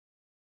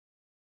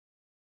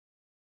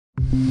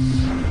In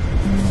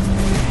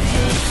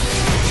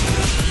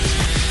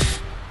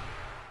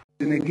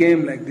a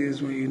game like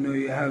this, when you know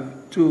you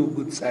have two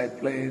good sides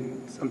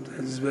playing, sometimes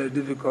it's very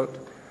difficult.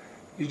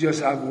 You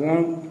just have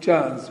one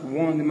chance.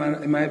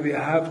 It might be a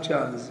half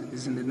chance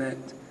is in the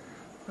net.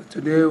 But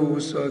today we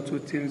saw two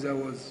teams that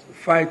was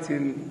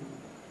fighting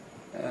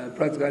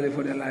practically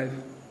for their life,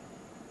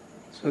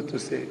 so to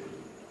say.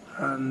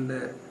 And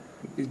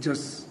it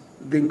just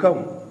didn't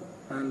come.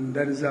 And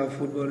that is how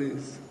football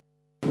is.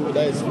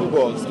 That is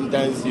football.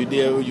 Sometimes you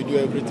do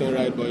everything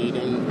right, but you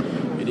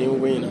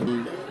didn't win.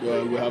 And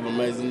we have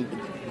amazing,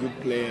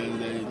 good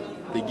players.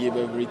 They give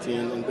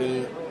everything, and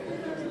then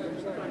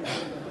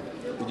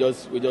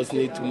we just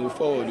need to move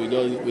forward. We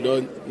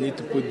don't need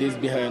to put this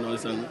behind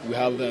us, and we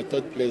have a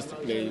third place to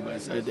play. By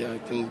side there, I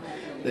think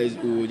we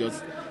will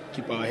just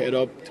keep our head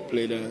up to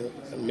play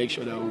and make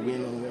sure that we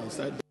win on one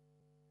side.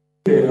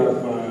 They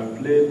have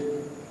played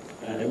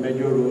a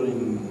major role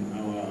in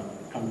our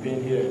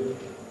campaign here,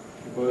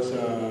 because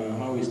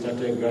when we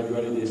started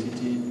gradually, the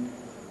city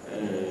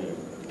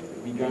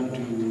began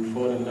to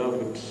fall in love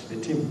with the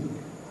team.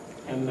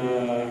 And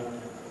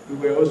we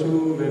were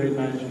also very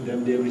nice to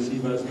them. They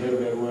received us very,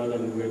 very well,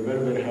 and we were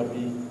very, very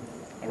happy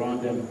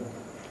around them.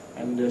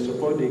 And the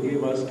support they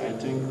gave us, I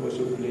think,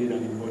 also played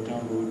an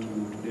important role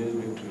to today's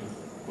victory.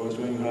 Because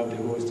when you have the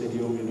whole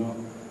stadium,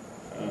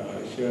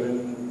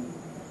 sharing,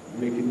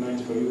 make it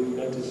nice for you,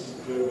 that is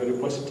very, very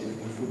positive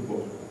in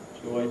football.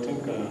 So I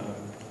think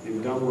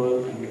they've done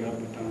well, and we have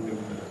to thank them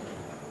for that.